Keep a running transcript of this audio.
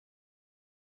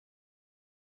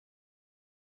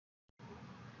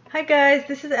Hi guys,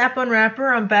 this is App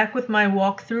Unwrapper. I'm back with my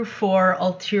walkthrough for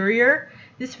Ulterior.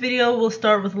 This video will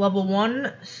start with level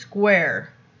 1,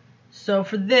 Square. So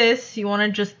for this, you want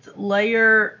to just lay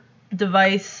your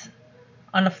device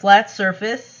on a flat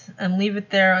surface and leave it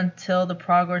there until the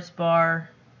progress bar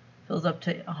fills up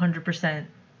to 100%.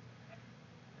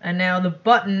 And now the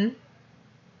button,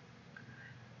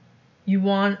 you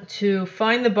want to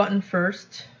find the button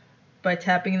first by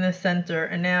tapping in the center,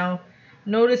 and now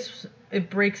notice it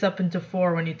breaks up into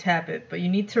 4 when you tap it, but you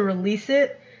need to release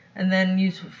it and then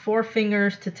use 4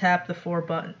 fingers to tap the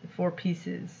 4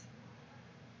 pieces.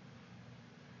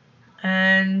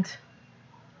 And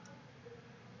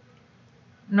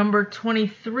number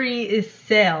 23 is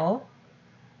sail.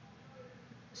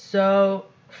 So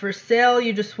for sail,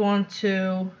 you just want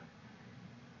to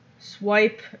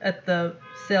swipe at the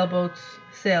sailboat's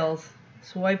sails,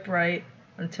 swipe right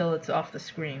until it's off the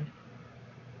screen.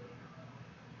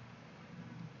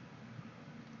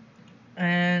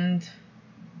 And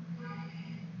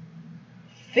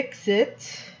fix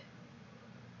it,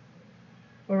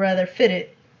 or rather fit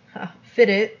it.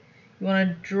 You want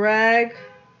to drag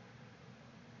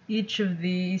each of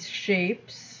these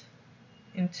shapes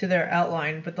into their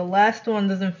outline, but the last one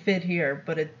doesn't fit here,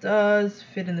 but it does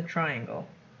fit in the triangle.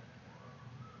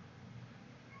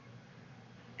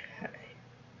 Okay.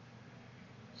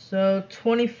 So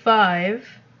 25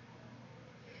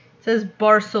 says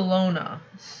Barcelona.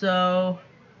 So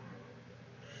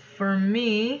for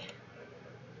me,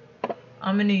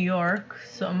 I'm in New York,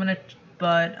 so I'm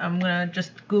gonna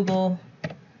just Google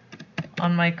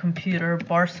on my computer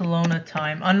Barcelona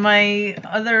time. On my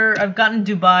other, I've gotten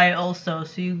Dubai also,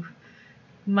 so you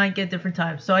might get different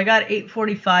times. So I got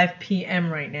 8:45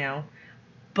 p.m. right now,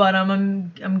 but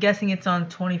I'm guessing it's on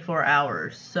 24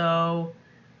 hours. So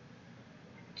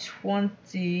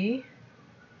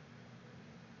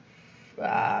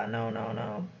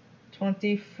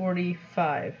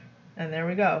 20:45, and there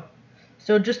we go.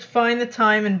 So just find the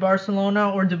time in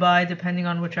Barcelona or Dubai, depending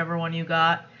on whichever one you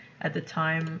got at the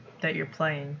time that you're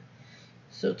playing.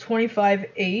 So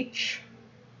 25H,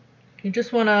 you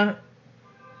just want to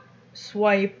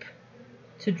swipe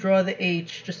to draw the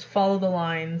H. Just follow the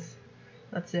lines.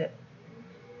 That's it.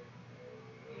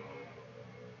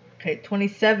 Okay,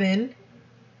 27,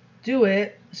 do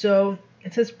it. So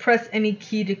it says press any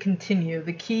key to continue.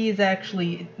 The key is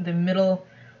actually the middle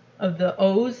of the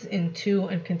O's in 2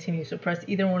 and continue. So press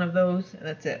either one of those and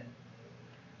that's it.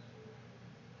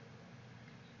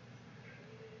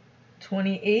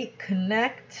 28,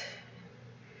 connect.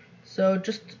 So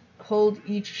just hold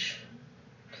each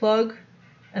plug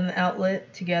and the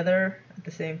outlet together at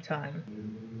the same time.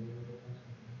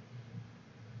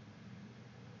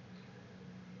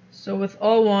 So with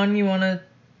all one, you want to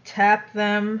tap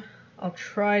them. I'll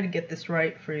try to get this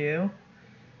right for you.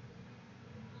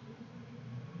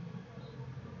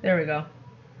 There we go.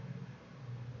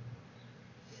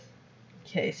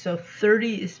 Okay, so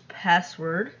 30 is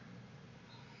password.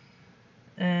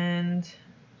 And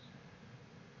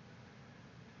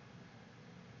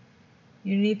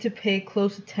you need to pay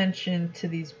close attention to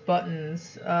these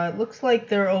buttons. It looks like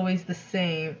they're always the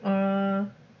same.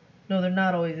 No, they're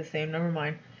not always the same. Never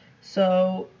mind.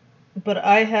 So, but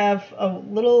I have a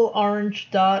little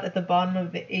orange dot at the bottom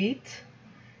of the 8.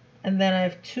 And then I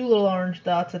have 2 little orange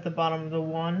dots at the bottom of the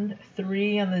 1,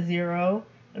 3 on the 0,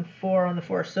 and 4 on the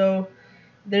 4. So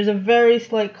there's a very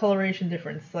slight coloration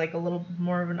difference, like a little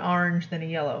more of an orange than a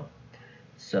yellow.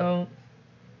 So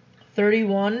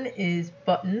 31 is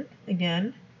button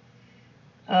again.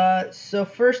 So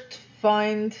first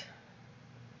find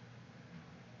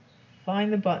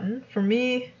the button. For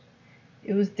me,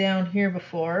 it was down here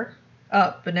before,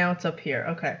 up, but now it's up here.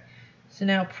 Okay. So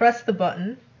now press the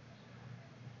button.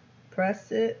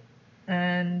 Press it,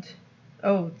 and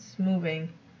oh, it's moving.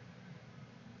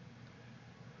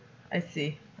 I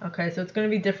see. Okay, so it's going to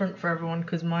be different for everyone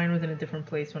because mine was in a different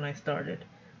place when I started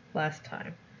last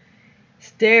time.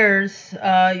 Stairs,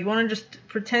 you want to just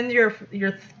pretend your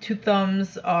 2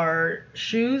 thumbs are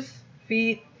shoes,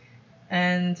 feet,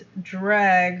 and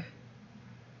drag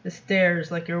the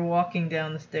stairs like you're walking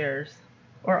down the stairs,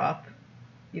 or up,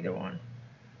 either one.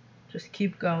 Just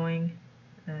keep going,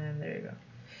 and there you go.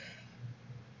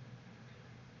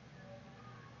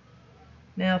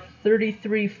 Now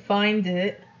 33, find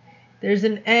it. There's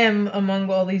an M among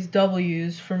all these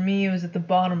W's. For me, it was at the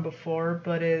bottom before,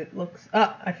 but it looks...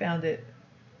 I found it.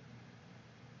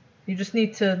 You just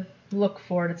need to look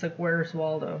for it. It's like, where's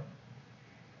Waldo?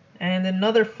 And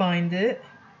another find it.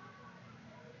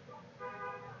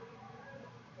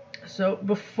 So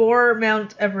before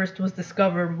Mount Everest was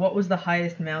discovered, what was the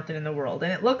highest mountain in the world?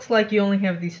 And it looks like you only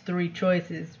have these three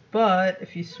choices, but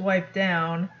if you swipe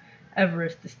down,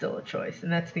 Everest is still a choice,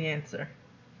 and that's the answer.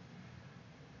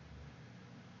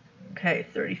 Okay,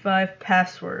 35,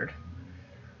 password.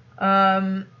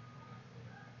 So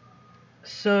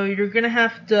you're gonna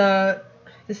have to,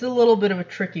 this is a little bit of a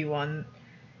tricky one.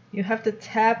 You have to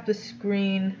tap the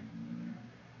screen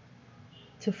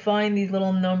to find these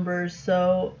little numbers,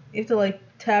 so you have to like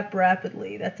tap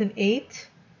rapidly. That's an 8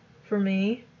 for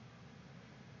me.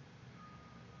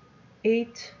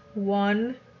 8,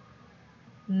 1,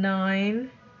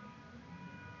 9,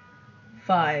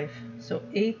 5. So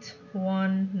 8,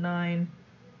 1, 9,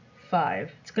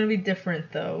 5. It's going to be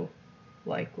different though,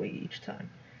 likely each time.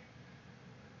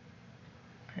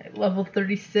 Okay, level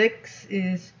 36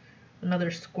 is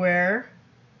another square.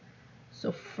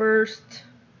 So first,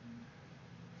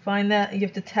 find that, you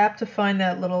have to tap to find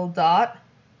that little dot,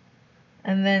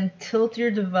 and then tilt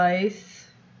your device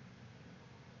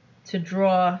to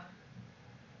draw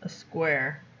a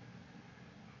square.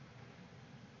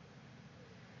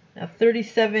 Now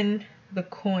 37, the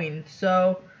coin.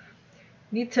 So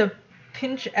you need to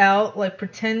pinch out, like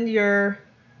pretend you're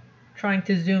trying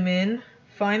to zoom in,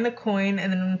 find the coin,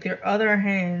 and then with your other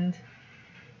hand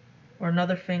or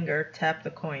another finger, tap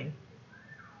the coin.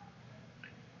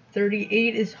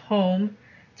 38 is home.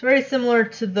 It's very similar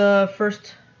to the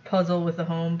first puzzle with the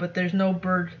home, but there's no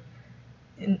bird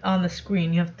on the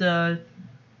screen. You have to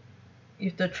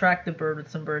attract the bird with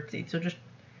some bird seeds. So just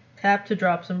tap to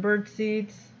drop some bird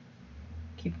seeds.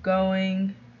 Keep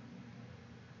going.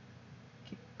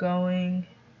 Keep going.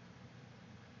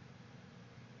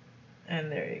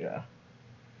 And there you go.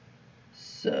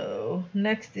 So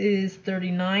next is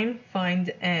 39, find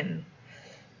N.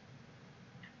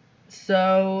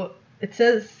 So it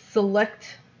says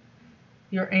select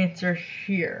your answer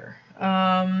here.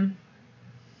 I'm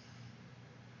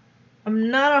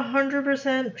not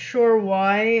 100% sure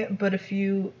why, but if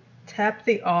you tap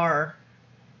the R,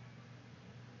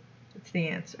 it's the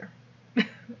answer. I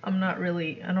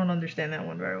don't understand that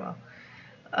one very well.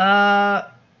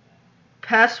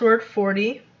 Password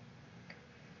 40.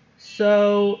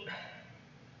 So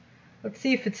let's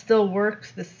see if it still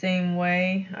works the same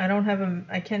way.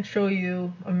 I can't show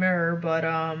you a mirror, but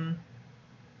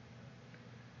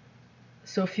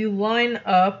so if you line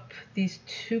up these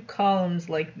two columns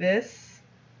like this,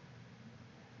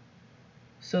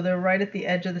 so they're right at the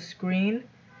edge of the screen,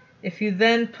 if you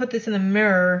then put this in the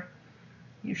mirror,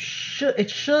 it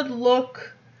should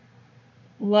look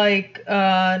like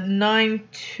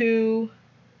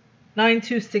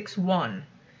 9261.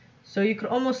 So you could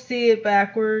almost see it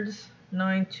backwards,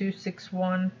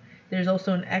 9261. There's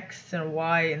also an X and a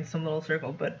Y in some little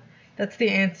circle, but that's the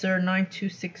answer,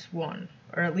 9261.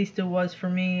 Or at least it was for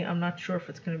me. I'm not sure if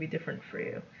it's going to be different for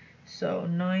you. So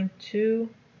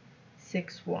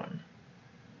 9261.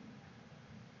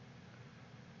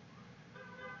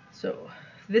 So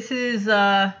this is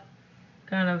kind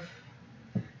of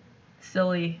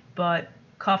silly, but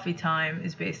coffee time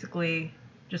is basically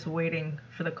just waiting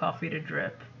for the coffee to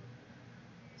drip.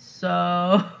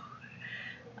 So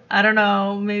I don't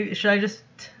know, maybe should I just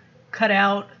cut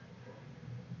out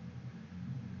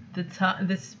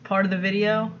this part of the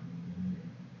video?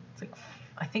 It's like,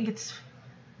 I think it's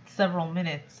several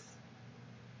minutes.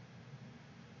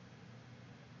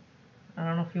 I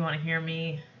don't know if you want to hear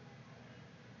me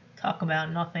talk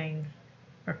about nothing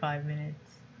for 5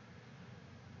 minutes.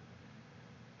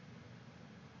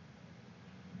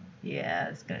 Yeah,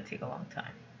 it's gonna take a long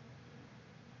time.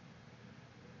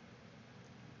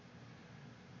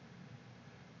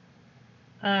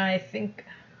 I think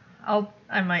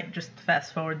I might just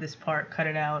fast forward this part, cut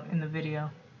it out in the video.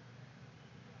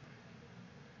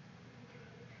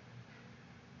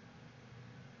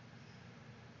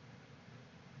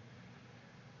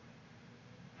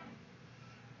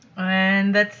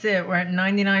 And that's it. We're at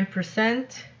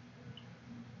 99%.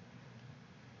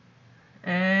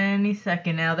 Any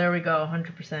second now. There we go.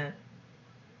 100%.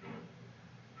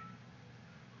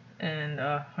 And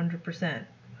 100%.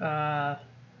 Let's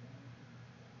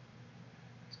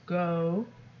go.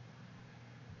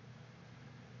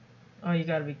 Oh, you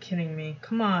gotta be kidding me.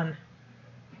 Come on.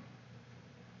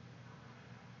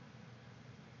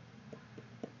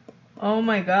 Oh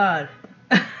my god.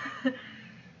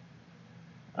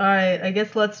 Alright, I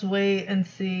guess let's wait and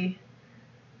see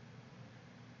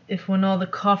if when all the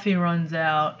coffee runs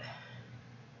out,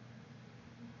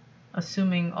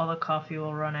 assuming all the coffee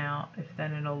will run out, if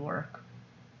then it'll work.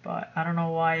 But I don't know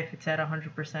why if it's at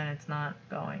 100% it's not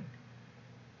going.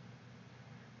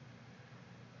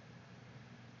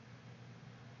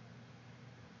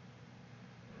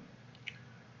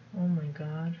 Oh my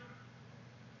god.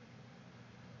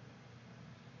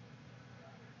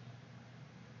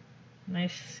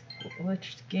 Nice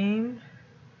glitched game.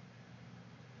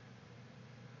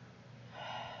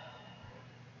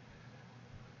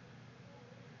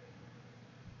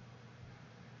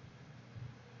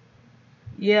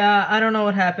 Yeah, I don't know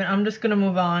what happened. I'm just gonna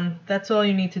move on. That's all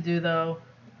you need to do, though.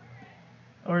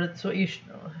 Or that's what you should.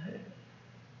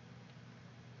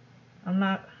 I'm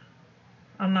not.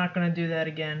 I'm not gonna do that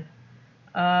again.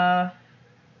 Let's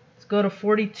go to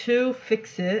 42.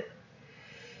 Fix it.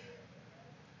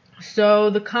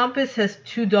 So the compass has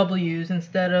two W's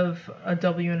instead of a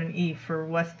W and an E for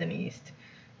west and east.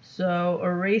 So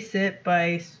erase it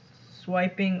by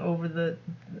swiping over the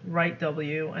right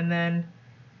W, and then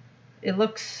it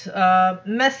looks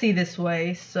messy this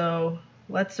way, so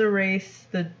let's erase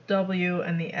the W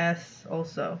and the S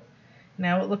also.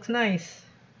 Now it looks nice.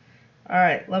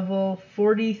 Alright, level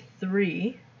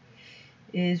 43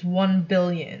 is 1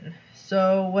 billion.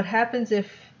 So what happens if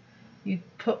you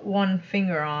put one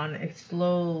finger on, it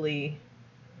slowly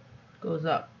goes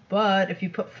up. But if you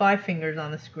put 5 fingers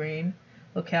on the screen,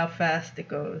 look how fast it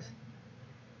goes.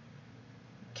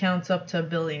 It counts up to 1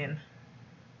 billion.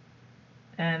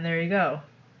 And there you go.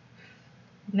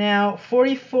 Now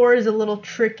 44 is a little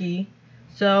tricky,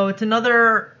 so it's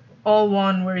another all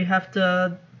one where you have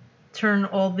to turn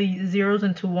all the zeros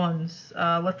into ones.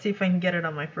 Let's see if I can get it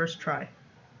on my first try.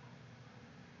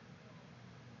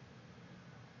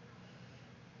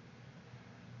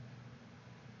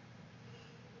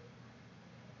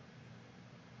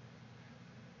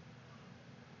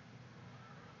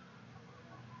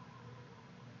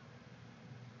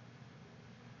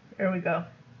 There we go.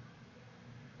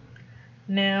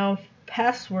 Now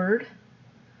password.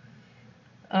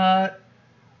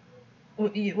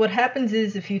 What happens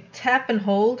is if you tap and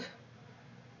hold,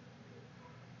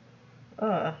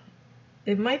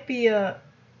 it might be a.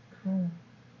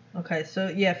 Okay, so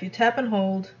yeah, if you tap and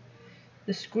hold,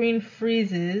 the screen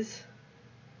freezes.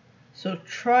 So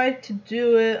try to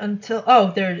do it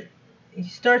until there. You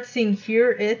start seeing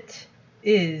here it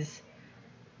is.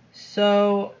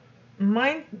 So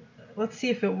mine. Let's see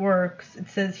if it works. It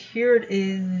says here it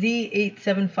is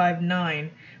Z8759.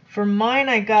 For mine,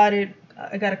 I got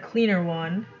a cleaner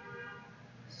one.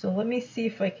 So let me see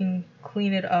if I can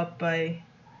clean it up by.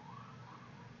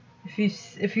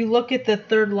 If you look at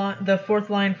the fourth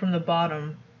line from the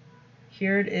bottom,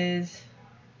 here it is.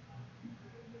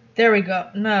 There we go.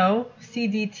 No,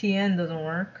 CDTN doesn't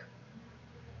work.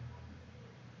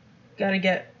 Gotta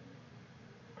get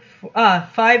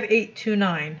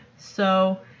 5829.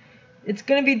 So it's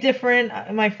gonna be different.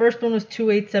 My first one was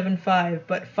 2875,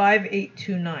 but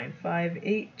 5829.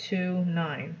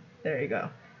 5829. There you go.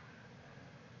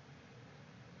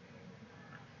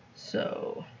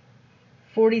 So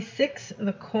 46,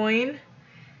 the coin.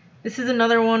 This is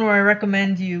another one where I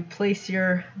recommend you place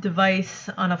your device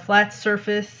on a flat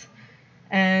surface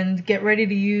and get ready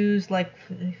to use like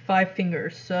 5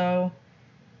 fingers. So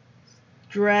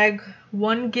drag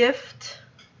one gift,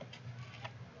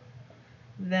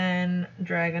 then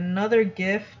drag another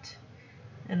gift,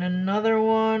 and another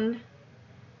one,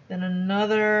 then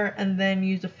another, and then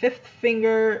use a 5th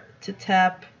finger to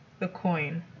tap the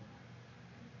coin.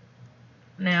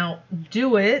 Now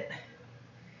do it.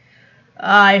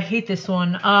 I hate this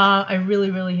one. I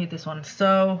really hate this one.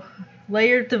 So lay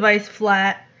your device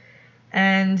flat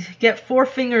and get 4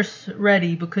 fingers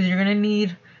ready because you're gonna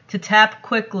need to tap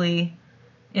quickly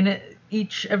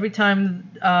every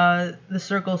time the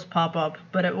circles pop up.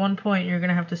 But at one point you're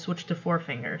gonna have to switch to 4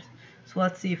 fingers. So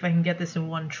let's see if I can get this in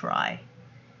one try.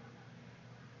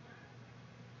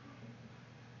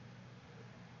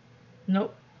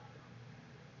 Nope.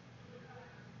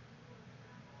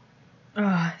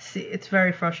 See, it's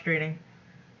very frustrating.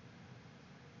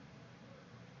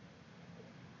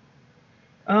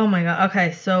 Oh my god.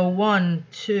 Okay, so 1,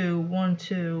 2, 1,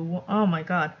 2. Oh my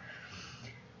god.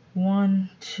 1,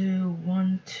 2,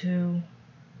 1, 2.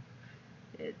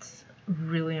 It's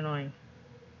really annoying.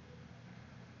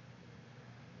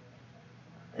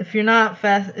 If you're not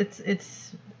fast,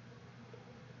 it's.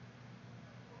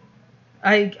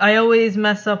 I always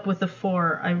mess up with the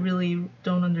 4. I really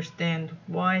don't understand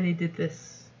why they did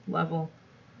this level.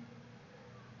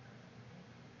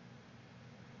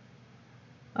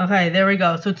 Okay, there we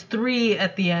go. So it's 3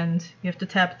 at the end. You have to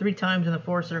tap 3 times in the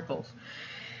 4 circles.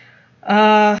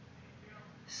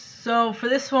 So for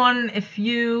this one, if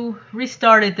you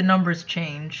restart it, the numbers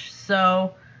change.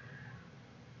 So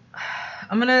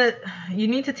you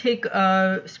need to take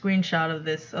a screenshot of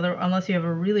this, unless you have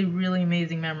a really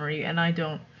amazing memory, and I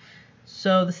don't.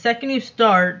 So the second you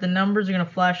start, the numbers are going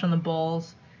to flash on the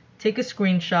balls. take a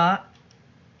screenshot,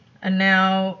 and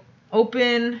now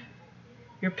open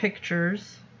your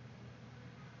pictures.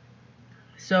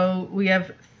 So we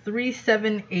have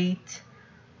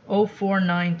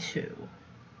 3780492.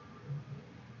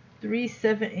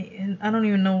 378, and I don't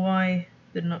even know why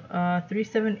the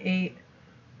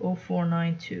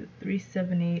 3780492.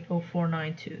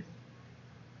 3780492.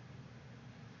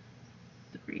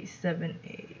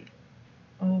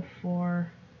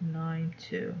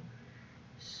 3780492.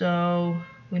 So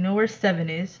we know where 7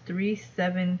 is.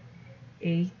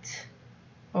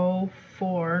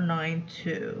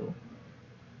 3780492.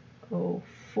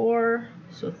 04.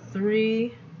 So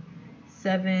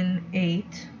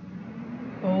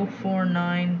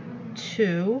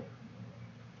 3780492.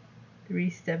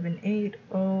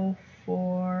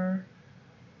 37804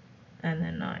 and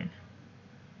then 9.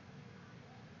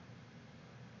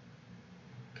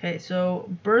 Okay, so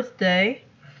birthday,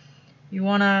 you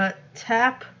want to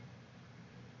tap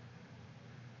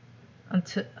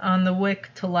on the wick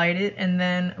to light it, and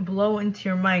then blow into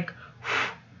your mic,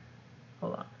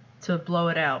 hold on, to blow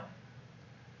it out.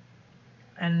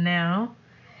 And now,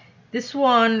 this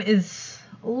one is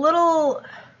a little,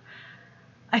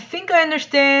 I think I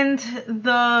understand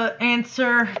the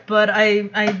answer, but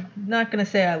I'm not going to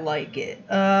say I like it.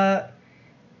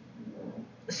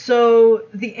 So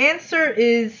the answer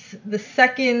is the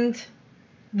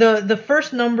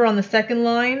first number on the second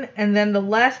line, and then the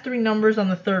last 3 numbers on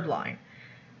the third line.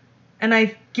 And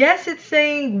I guess it's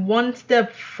saying 1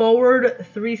 step forward,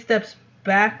 3 steps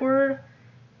backward,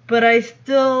 but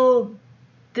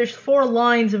there's 4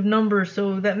 lines of numbers,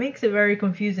 so that makes it very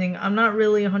confusing. I'm not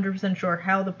really 100% sure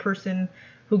how the person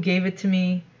who gave it to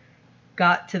me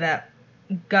got to that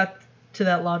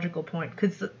logical point,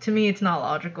 because to me it's not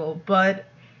logical. But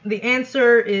the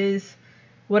answer is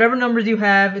whatever numbers you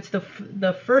have. It's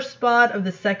the first spot of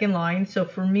the second line. So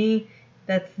for me,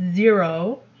 that's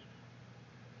 0.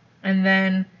 And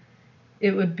then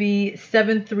it would be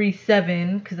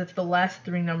 737, because that's the last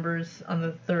 3 numbers on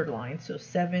the third line. So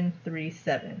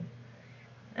 737.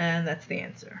 And that's the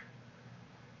answer.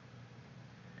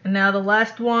 And now the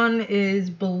last one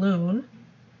is balloon.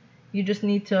 You just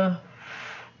need to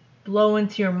blow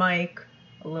into your mic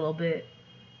a little bit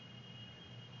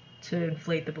to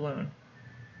inflate the balloon.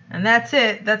 And that's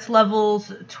it. That's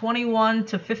levels 21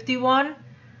 to 51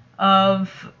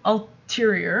 of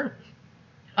Ulterior.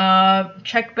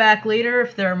 Check back later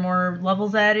if there are more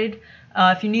levels added.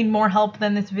 If you need more help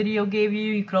than this video gave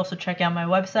you, you could also check out my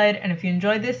website. And if you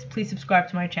enjoyed this, please subscribe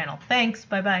to my channel. Thanks.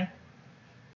 Bye-bye.